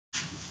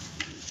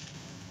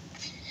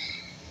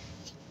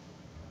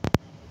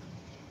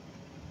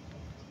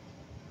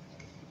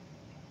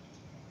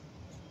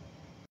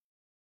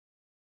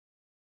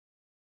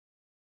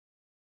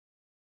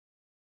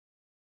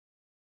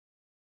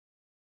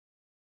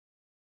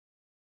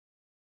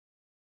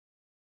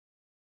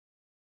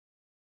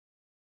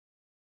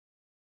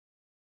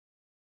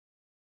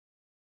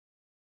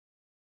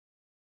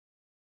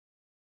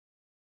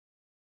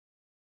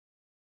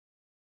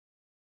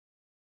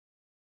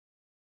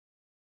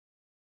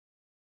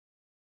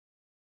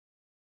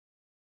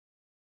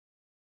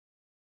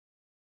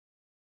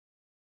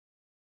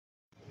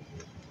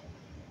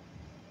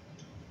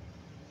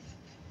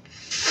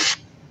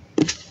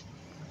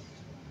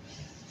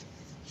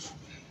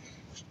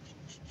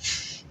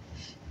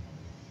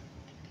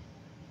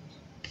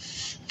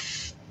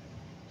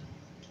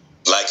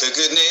Like a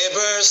good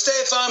neighbor,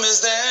 State Farm is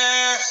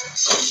there.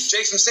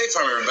 Jake from State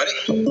Farm, everybody.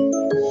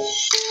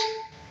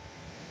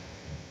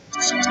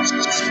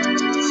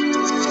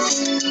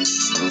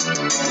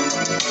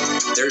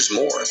 There's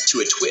more to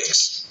a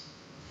Twix.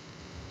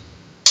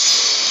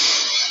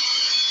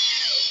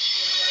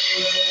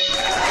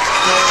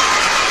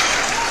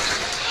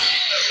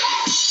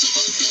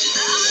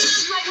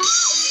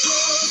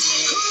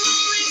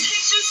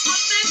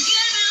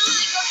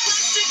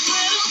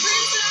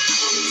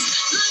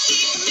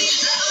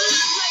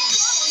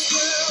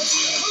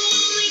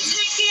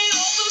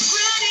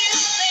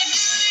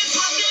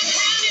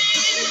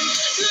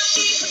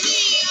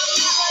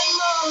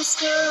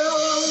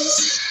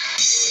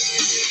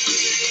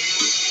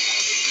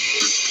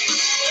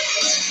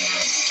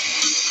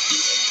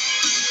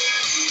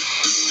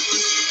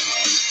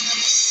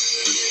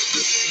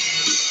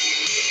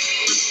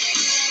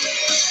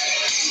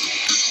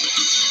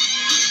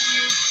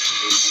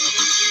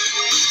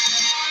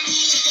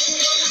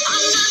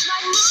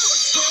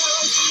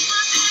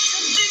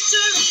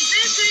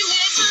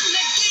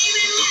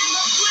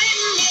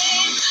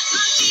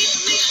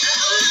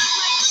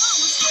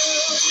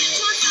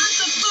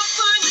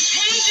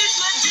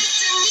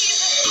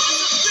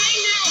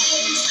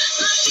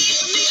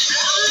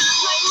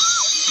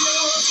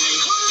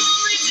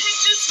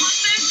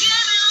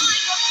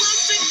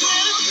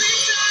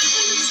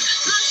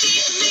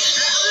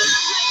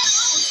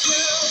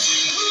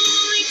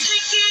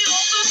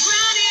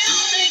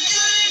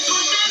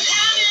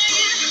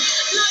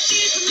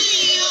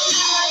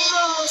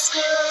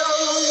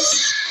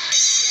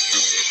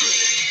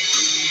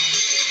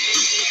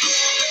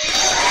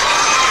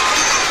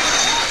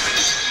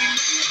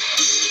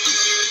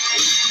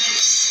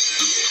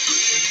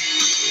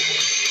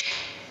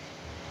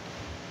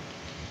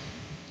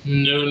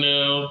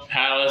 New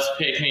Palace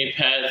Pick Me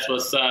Pets,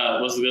 what's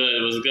up? What's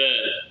good? What's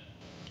good?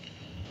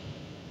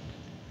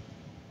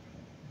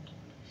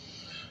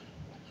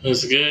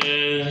 What's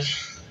good?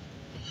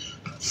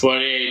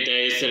 48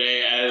 days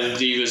today as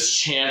Divas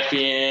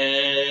champion.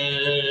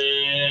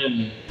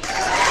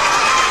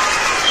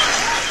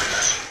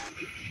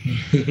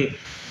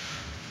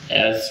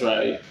 That's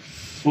right.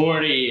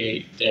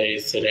 48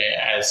 days today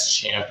as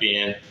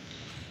champion.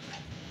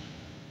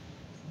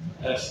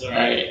 That's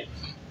right.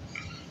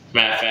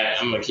 Matter of fact,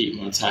 I'm going to keep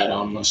my title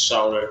on my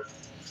shoulder. I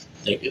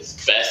think it's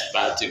best if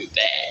I do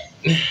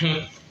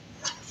that.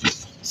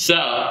 So,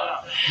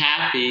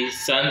 happy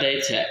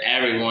Sunday to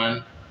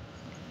everyone.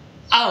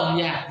 Oh,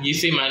 yeah, you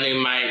see my new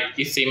mic.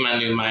 You see my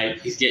new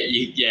mic. You see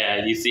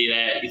that? You see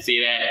that?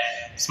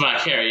 It's my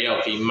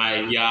karaoke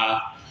mic, y'all.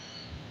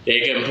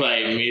 It can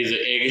play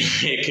music.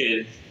 It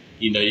could,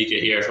 you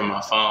could hear it from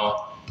my phone.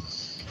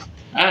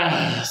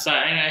 So,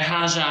 anyway,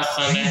 how's y'all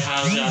Sunday?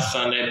 How's y'all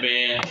Sunday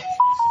been?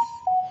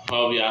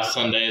 Hope y'all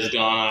Sunday is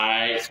going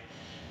alright.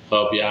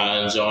 Hope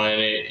y'all enjoying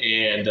it.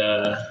 And,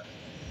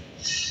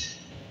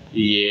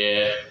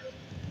 yeah.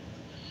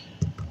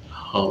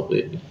 Hope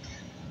it.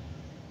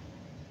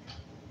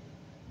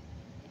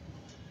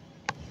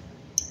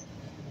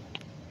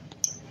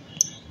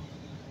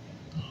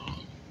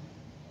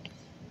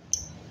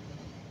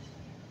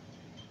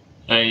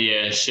 And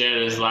yeah, share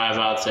this live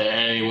out to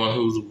anyone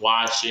who's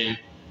watching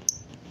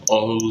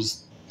or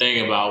who's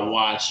thinking about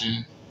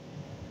watching.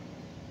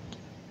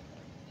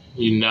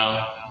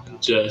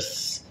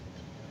 Just,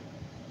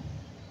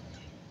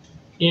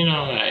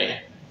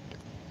 hey.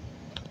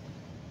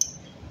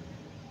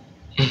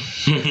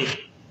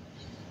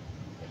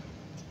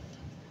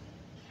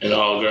 And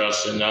all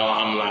girls should know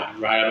I'm like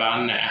right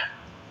about now.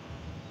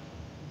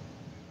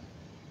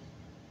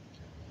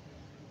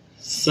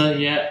 So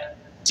yeah,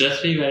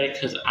 just be ready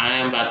because I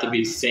am about to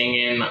be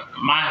singing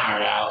my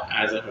heart out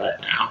as of right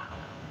now.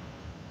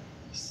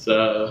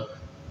 So,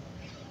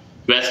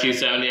 Rescue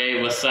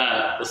 78, what's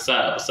up? What's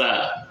up? What's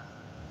up?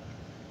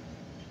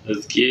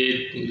 Let's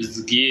get.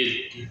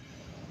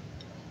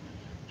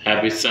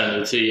 Happy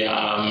Sunday to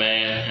y'all,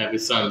 man. Happy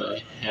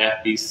Sunday.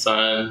 Happy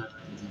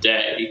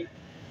Sunday.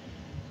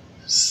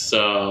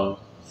 So,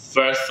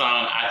 first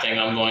song I think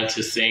I'm going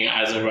to sing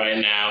as of right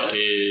now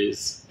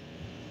is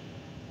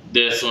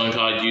this one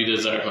called You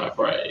Deserve My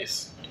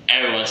Praise.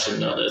 Everyone should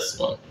know this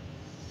one.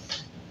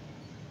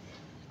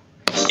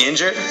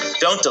 Injured?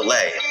 Don't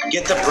delay.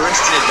 Get the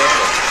Bernstein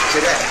Advantage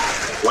today.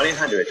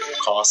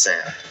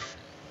 1-800-CALL-SAM.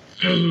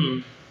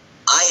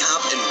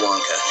 IHOP and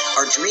Wonka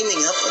are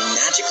dreaming up a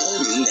magical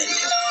new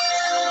menu.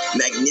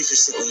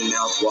 Magnificently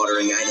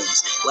mouth-watering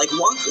items like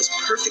Wonka's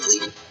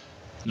perfectly...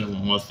 No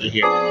one wants to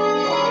hear.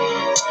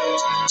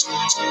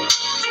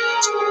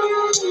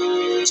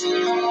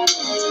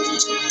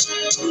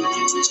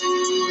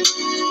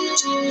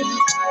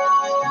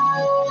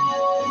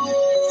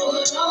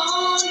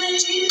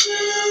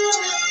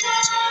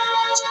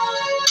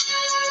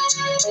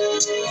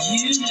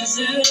 You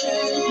deserve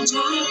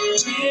my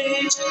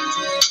praise.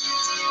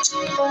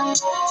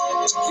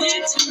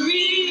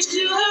 Victories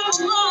you have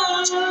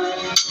won.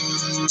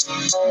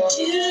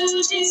 You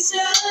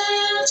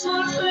deserve my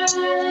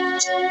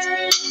praise.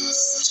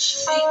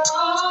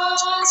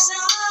 Because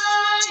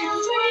I'm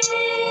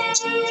free.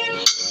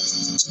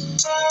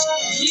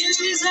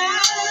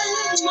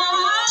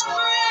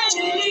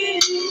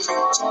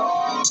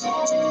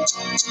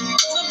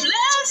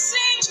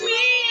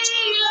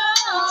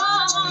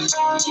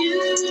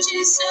 You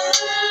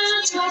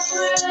deserve my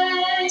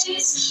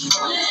praise.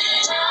 When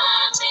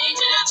I think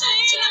of the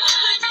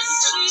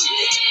goodness of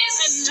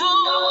Jesus and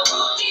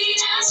all He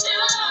has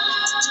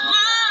done,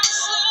 my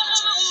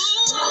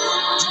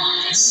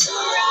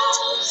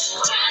soul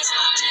cries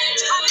out in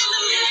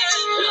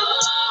hallelujah.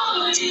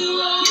 Lord,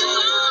 you are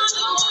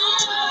the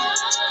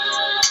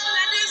one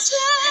that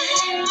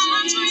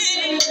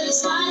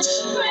deserves my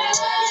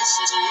praise.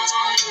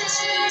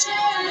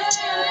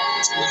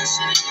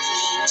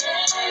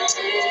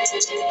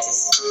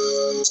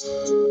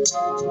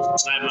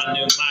 Like my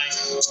new mic.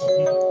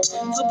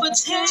 For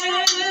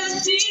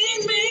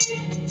protecting me,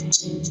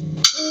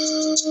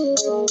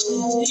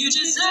 you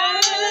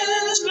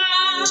deserve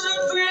my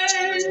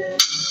praise.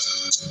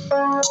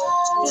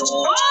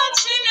 For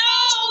watching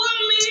over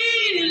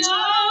me,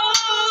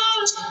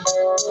 Lord,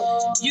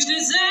 you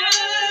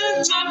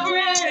deserve my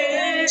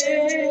praise.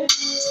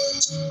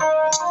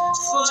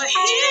 For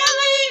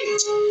healing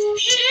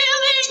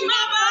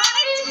my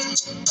body,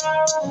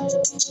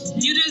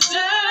 you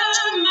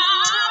deserve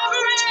my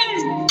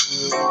praise.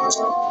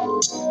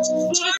 For